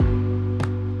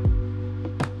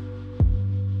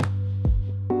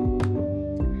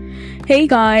Hey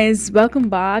guys, welcome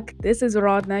back. This is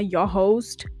Aradna, your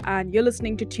host, and you're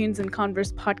listening to Tunes and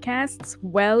Converse podcasts.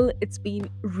 Well, it's been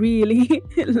really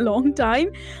long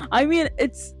time. I mean,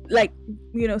 it's like,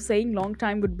 saying long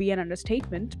time would be an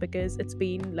understatement because it's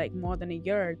been like more than a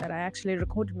year that I actually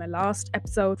recorded my last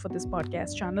episode for this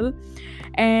podcast channel,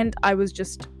 and I was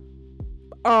just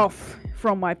off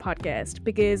from my podcast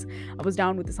because I was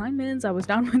down with assignments, I was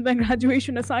down with my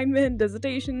graduation assignment,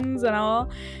 dissertations, and all.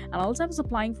 And also, I was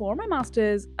applying for my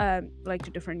master's, like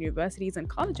to different universities and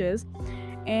colleges,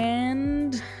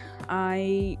 and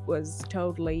I was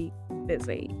totally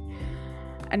busy.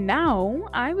 And now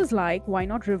I was like, why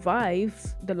not revive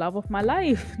the love of my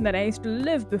life that I used to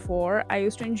live before, I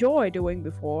used to enjoy doing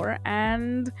before,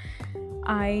 and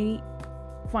I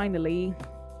finally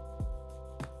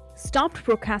stopped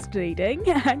procrastinating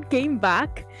and came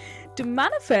back to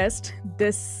manifest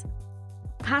this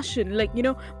passion,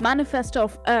 manifest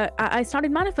of I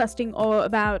started manifesting all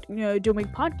about doing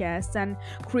podcasts and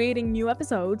creating new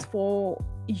episodes for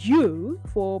you,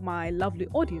 for my lovely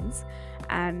audience.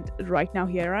 And right now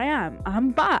here I'm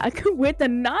back with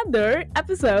another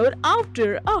episode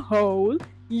after a whole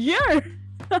year.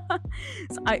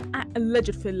 So I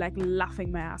legit feel like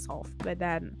laughing my ass off, but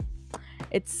then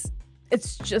it's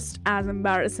it's just as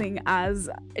embarrassing as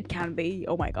it can be.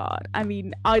 Oh my god, I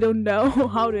mean, I don't know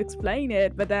how to explain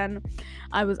it, but then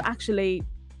I was actually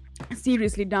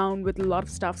seriously down with a lot of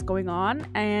stuffs going on,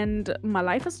 and my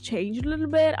life has changed a little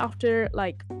bit after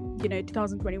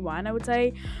 2021, I would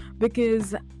say,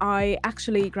 because I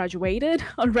actually graduated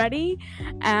already,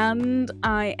 and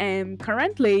I am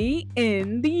currently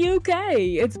in the UK.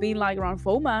 It's been like around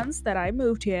 4 months that I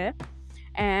moved here,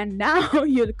 and now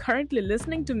you're currently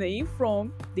listening to me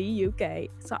from the UK.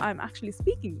 So I'm actually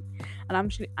speaking,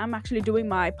 and I'm actually doing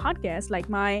my podcast, like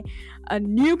my a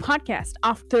new podcast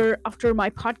after my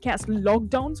podcast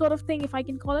lockdown sort of thing, if I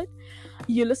can call it.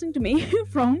 You're listening to me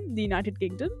from the United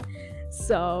Kingdom.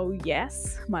 So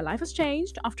yes, my life has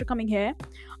changed after coming here.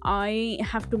 I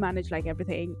have to manage like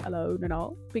everything alone and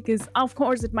all, because of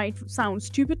course it might sound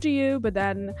stupid to you, but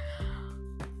then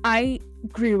I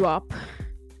grew up,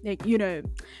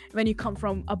 when you come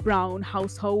from a brown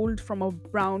household, from a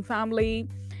brown family,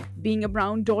 being a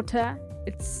brown daughter,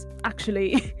 it's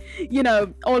actually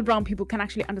all brown people can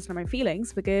actually understand my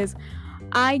feelings, because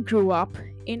I grew up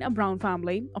in a brown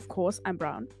family. Of course, I'm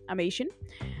brown, I'm Asian.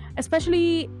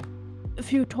 Especially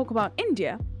if you talk about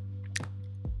India,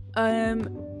 um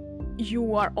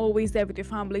you are always there with your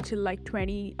family till like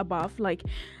 20 above. Like,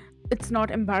 it's not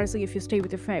embarrassing if you stay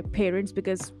with your parents,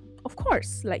 because of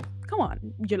course, like, come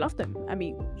on, you love them. I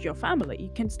mean, your family,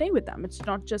 you can stay with them. It's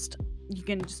not just you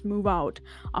can just move out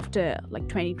after like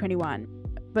 2021.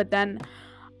 But then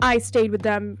I stayed with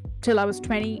them till I was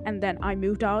 20, and then I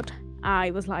moved out.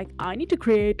 I was like, I need to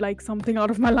create like something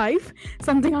out of my life,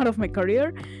 something out of my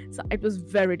career. So it was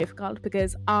very difficult,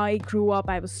 because I grew up,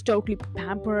 I was totally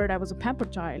pampered. I was a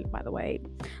pampered child, by the way.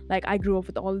 Like, I grew up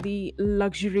with all the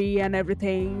luxury and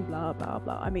everything, blah blah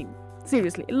blah. I mean,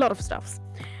 seriously, a lot of stuffs.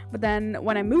 But then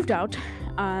when I moved out,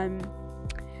 um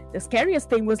the scariest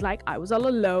thing was, like, I was all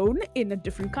alone in a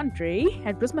different country.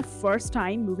 It was my first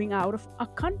time moving out of a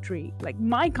country, like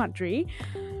my country.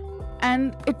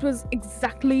 And it was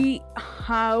exactly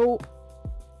how,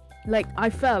 like, I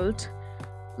felt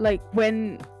like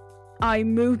when I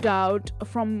moved out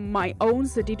from my own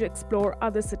city to explore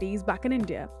other cities back in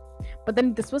India. But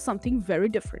then this was something very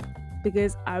different,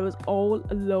 because I was all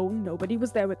alone. Nobody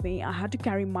was there with me. I had to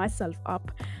carry myself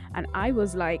up. And I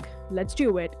was like, let's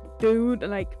do it, dude.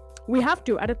 Like, we have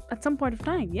to at some point of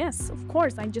time. Yes, of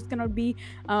course. I just cannot be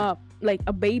like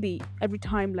a baby every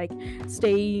time, like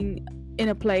staying in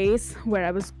a place where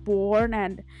I was born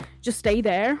and just stay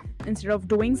there instead of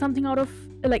doing something out of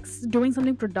like doing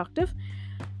something productive.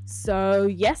 So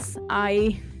yes,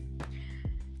 I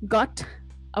got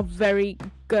a very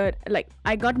good, like,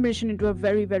 I got admission into a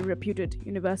very very reputed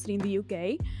university in the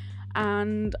UK,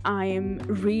 and I am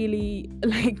really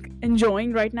like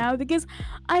enjoying right now, because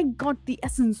I got the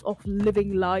essence of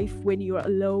living life when you're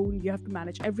alone. You have to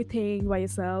manage everything by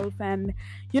yourself, and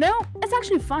it's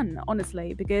actually fun,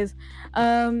 honestly, because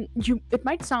you it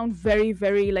might sound very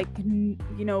very like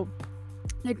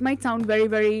it might sound very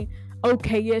very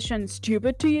okayish and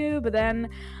stupid to you, but then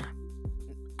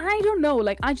I don't know,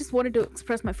 like, I just wanted to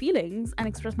express my feelings and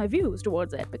express my views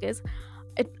towards it, because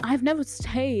I've never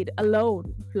stayed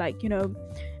alone, like,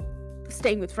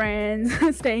 staying with friends,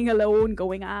 staying alone,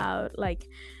 going out, like,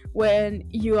 when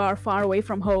you are far away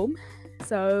from home.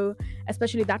 So,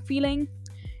 especially that feeling,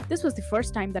 this was the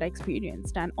first time that I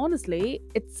experienced, and honestly,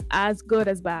 it's as good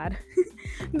as bad.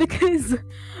 Because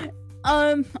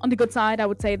On the good side, I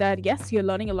would say that yes, you're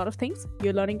learning a lot of things.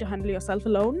 You're learning to handle yourself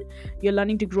alone. You're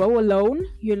learning to grow alone.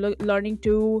 You're learning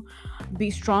to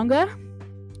be stronger.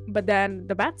 But then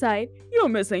the bad side, you're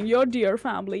missing your dear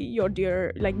family, your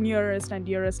dear, like, nearest and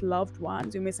dearest loved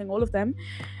ones. You're missing all of them.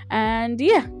 And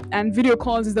yeah, and video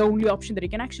calls is the only option that you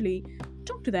can actually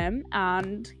talk to them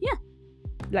and, yeah,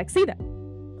 like, see them,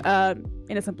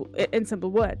 in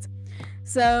simple words.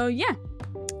 So yeah,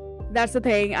 that's the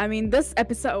thing. I mean, this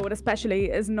episode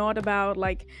especially is not about,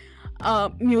 like,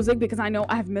 music, because I know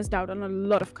I have missed out on a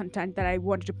lot of content that I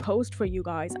wanted to post for you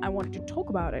guys. I wanted to talk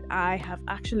about it. I have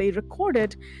actually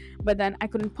recorded, but then I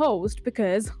couldn't post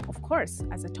because, of course,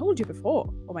 as I told you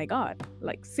before, oh my god,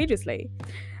 like, seriously,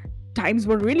 times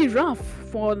were really rough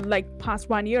for, like, past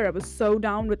 1 year. I was so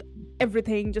down with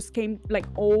everything, just came, like,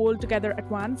 all together at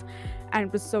once, and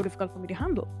it was so difficult for me to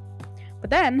handle. But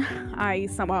then I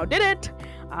somehow did it.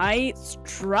 I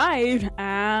strived,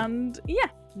 and yeah,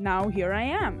 now here I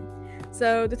am.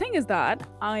 So the thing is that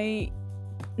I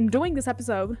am doing this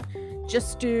episode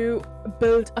just to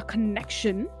build a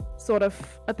connection, sort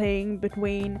of a thing,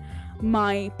 between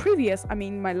my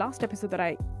last episode that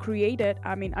I created.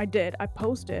 I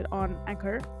posted on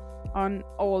Anchor, on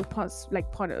all podcast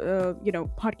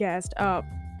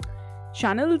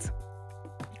channels.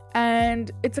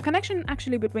 And it's a connection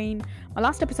actually between my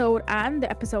last episode and the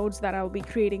episodes that I'll be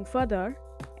creating further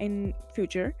in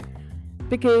future.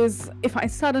 Because if I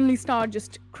suddenly start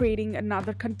just creating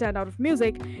another content out of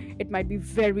music, it might be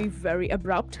very, very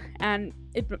abrupt, and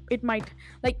it might,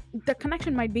 like, the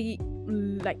connection might be,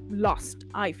 like, lost.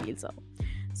 I feel so.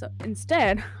 So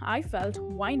instead, I felt,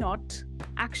 why not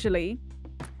actually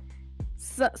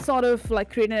sort of,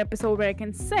 like, create an episode where I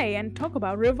can say and talk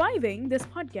about reviving this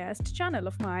podcast channel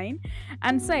of mine,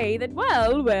 and say that,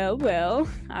 well,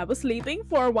 I was sleeping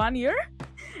for 1 year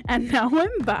and now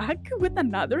I'm back with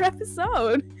another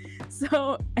episode.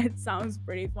 So it sounds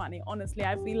pretty funny. Honestly,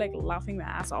 I feel like laughing my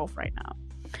ass off right now.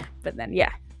 But then,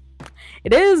 yeah,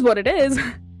 it is what it is.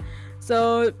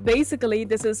 So basically,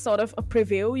 this is sort of a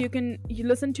preview you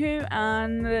listen to,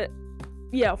 and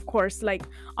yeah, of course, like,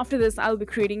 after this I'll be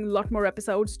creating a lot more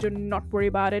episodes. Do not worry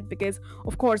about it, because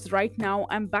of course right now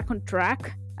I'm back on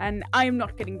track, and I'm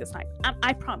not kidding this time.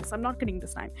 I promise I'm not kidding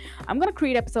this time. I'm gonna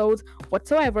create episodes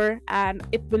whatsoever, and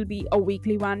it will be a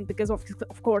weekly one, because of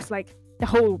course, like, the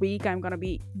whole week I'm gonna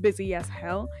be busy as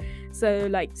hell. So,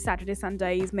 like, Saturday,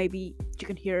 Sundays, maybe you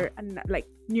can hear like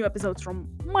new episodes from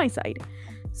my side.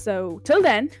 So till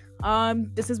then,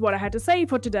 this is what I had to say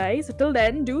for today. So till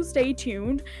then, do stay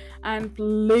tuned, and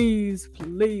please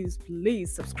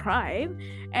subscribe,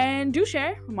 and do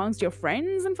share amongst your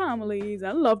friends and families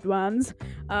and loved ones.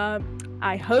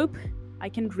 I hope I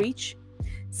can reach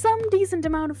some decent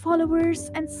amount of followers,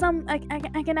 and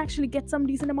I can actually get some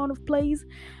decent amount of plays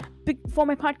for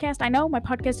my podcast. I know my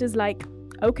podcast is, like,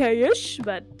 okay-ish,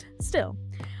 but still,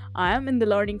 I am in the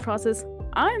learning process.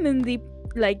 I'm in the,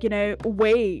 like,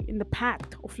 way in the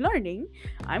path of learning.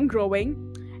 I'm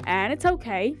growing, and it's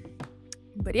okay.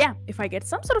 But yeah, if I get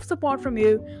some sort of support from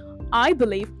you, I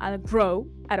believe I'll grow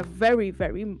at a very,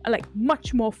 very, like,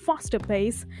 much more faster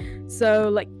pace. So,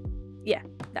 like, yeah,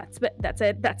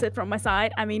 that's it from my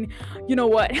side. I mean, you know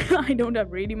what? I don't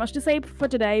have really much to say for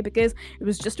today, because it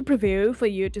was just a preview for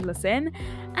you to listen.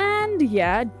 And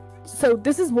yeah, so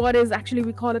this is what is actually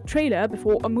we call a trailer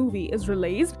before a movie is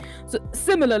released. So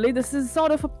similarly, this is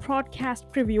sort of a podcast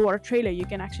preview or a trailer. You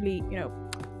can actually,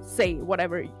 say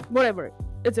whatever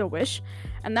it's your wish.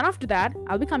 And then after that,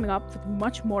 I'll be coming up with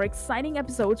much more exciting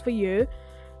episodes for you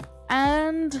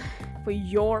and for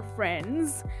your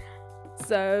friends.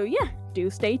 So yeah, do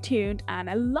stay tuned, and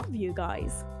I love you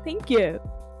guys. Thank you.